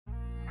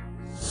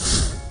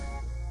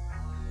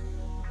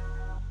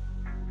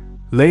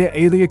Laia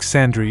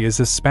Aleixandri is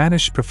a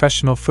Spanish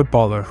professional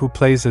footballer who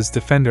plays as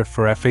defender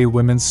for FA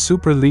Women's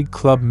Super League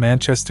club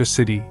Manchester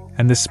City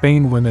and the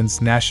Spain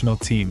women's national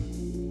team.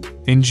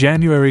 In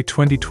January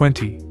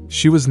 2020,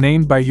 she was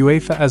named by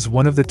UEFA as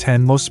one of the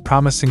 10 most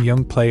promising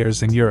young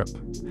players in Europe.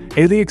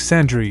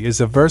 Aleixandri is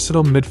a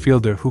versatile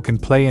midfielder who can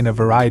play in a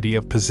variety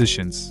of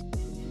positions.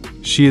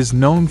 She is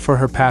known for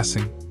her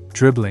passing,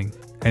 dribbling,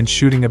 and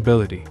shooting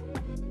ability.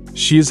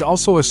 She is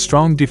also a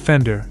strong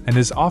defender and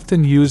is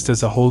often used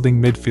as a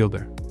holding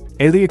midfielder.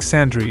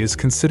 Aleixandri is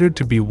considered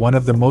to be one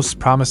of the most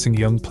promising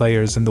young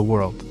players in the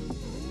world.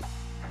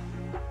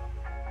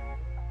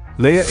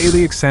 Laia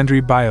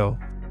Aleixandri Bio.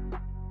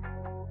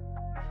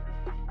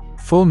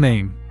 Full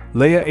name: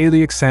 Laia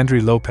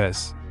Aleixandri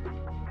Lopez.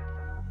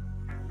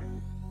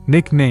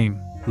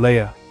 Nickname: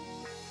 Laia.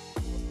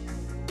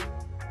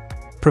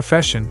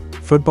 Profession: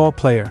 football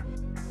player.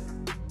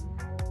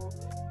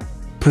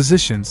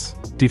 Positions: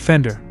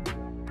 defender.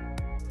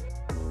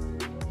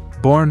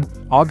 Born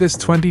August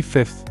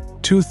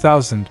 25,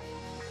 2000.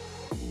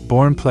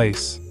 Born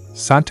place: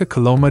 Santa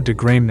Coloma de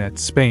Gramenet,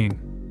 Spain.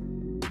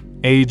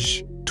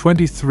 Age: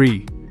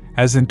 23,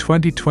 as in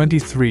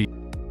 2023.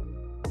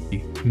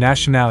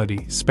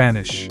 Nationality: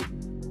 Spanish.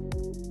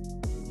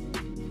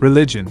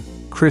 Religion: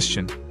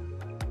 Christian.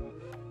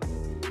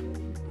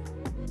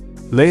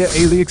 Laia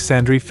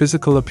Aleixandri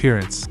physical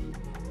appearance.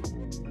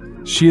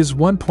 She is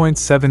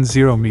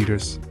 1.70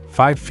 meters,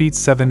 5 feet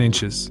 7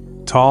 inches,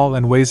 tall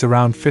and weighs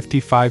around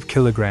 55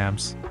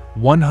 kilograms,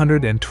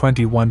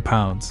 121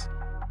 pounds.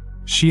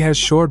 She has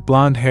short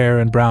blonde hair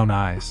and brown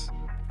eyes.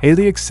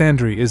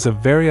 Aleixandri is a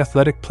very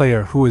athletic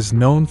player who is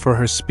known for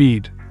her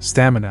speed,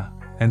 stamina,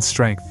 and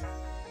strength.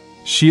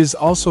 She is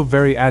also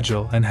very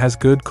agile and has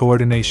good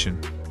coordination.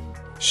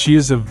 She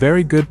is a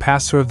very good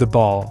passer of the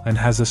ball and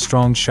has a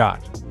strong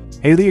shot.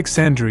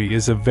 Aleixandri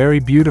is a very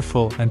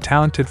beautiful and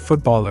talented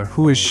footballer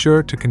who is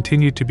sure to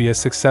continue to be a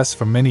success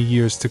for many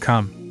years to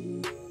come.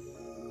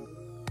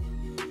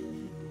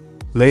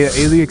 Laia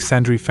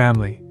Aleixandri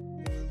family.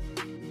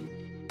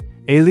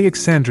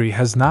 Aleixandri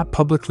has not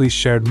publicly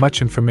shared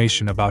much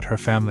information about her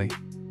family.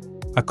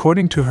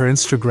 According to her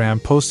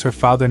Instagram post, her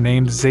father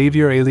named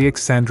Xavier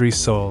Aleixandri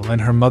Sol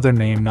and her mother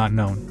name not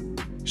known.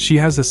 She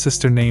has a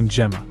sister named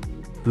Gemma.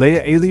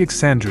 Laia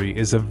Aleixandri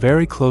is a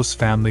very close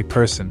family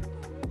person.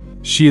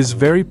 She is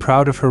very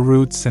proud of her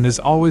roots and is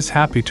always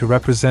happy to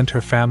represent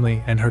her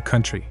family and her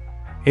country.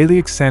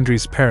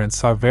 Aleixandri's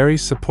parents are very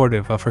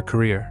supportive of her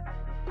career.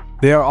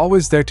 They are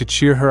always there to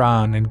cheer her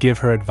on and give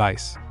her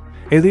advice.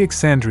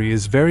 Aleixandri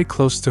is very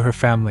close to her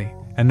family,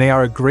 and they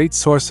are a great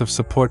source of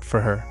support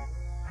for her.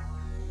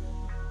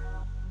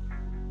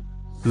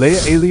 Laia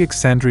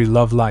Aleixandri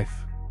love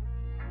life.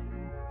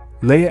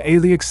 Laia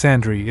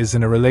Aleixandri is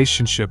in a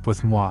relationship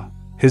with Moi,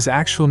 his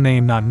actual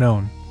name not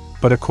known,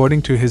 but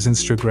according to his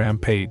Instagram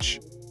page.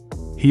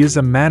 He is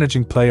a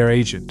managing player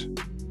agent.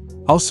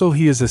 Also,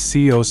 he is a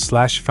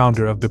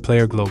CEO/founder of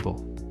Player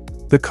Global.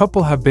 The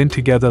couple have been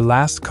together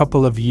last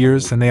couple of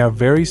years and they are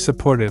very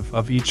supportive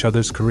of each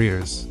other's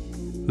careers.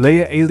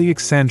 Laia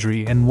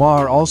Aleixandri and Moi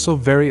are also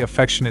very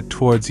affectionate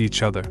towards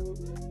each other.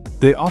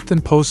 They often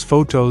post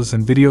photos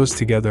and videos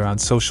together on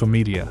social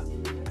media,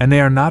 and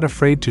they are not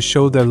afraid to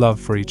show their love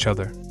for each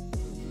other.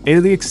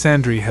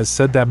 Aleixandri has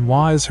said that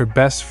Moi is her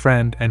best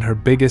friend and her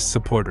biggest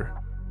supporter.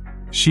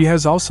 She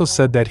has also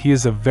said that he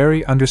is a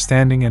very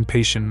understanding and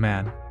patient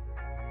man.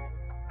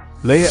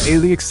 Laia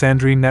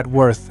Aleixandri net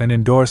worth and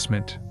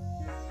endorsement.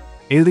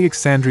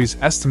 Aleixandri's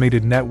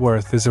estimated net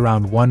worth is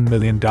around $1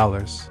 million.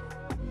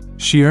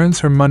 She earns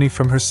her money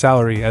from her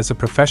salary as a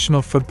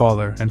professional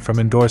footballer and from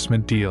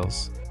endorsement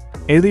deals.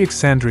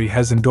 Aleixandri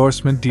has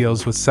endorsement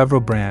deals with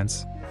several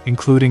brands,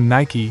 including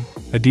Nike,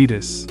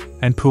 Adidas,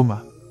 and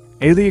Puma.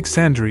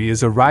 Aleixandri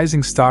is a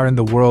rising star in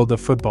the world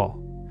of football.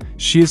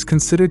 She is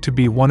considered to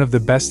be one of the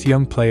best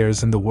young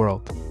players in the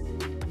world.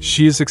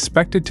 She is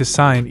expected to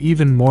sign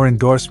even more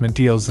endorsement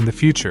deals in the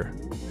future,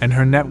 and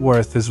her net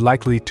worth is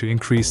likely to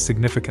increase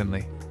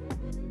significantly.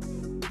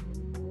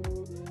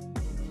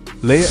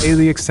 Laia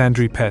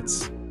Aleixandri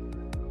pets.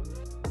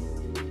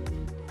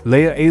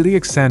 Laia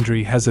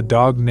Aleixandri has a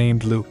dog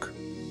named Luke.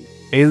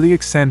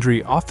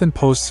 Aleixandri often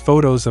posts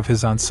photos of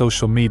his on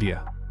social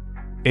media.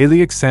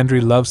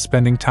 Aleixandri loves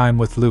spending time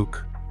with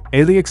Luke.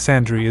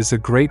 Aleixandri is a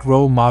great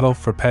role model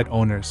for pet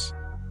owners.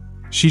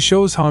 She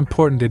shows how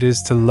important it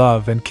is to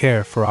love and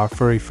care for our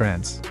furry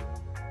friends.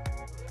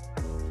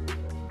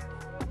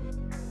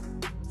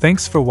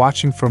 Thanks for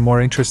watching. For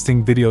more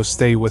interesting videos,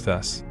 stay with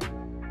us.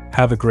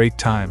 Have a great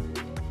time.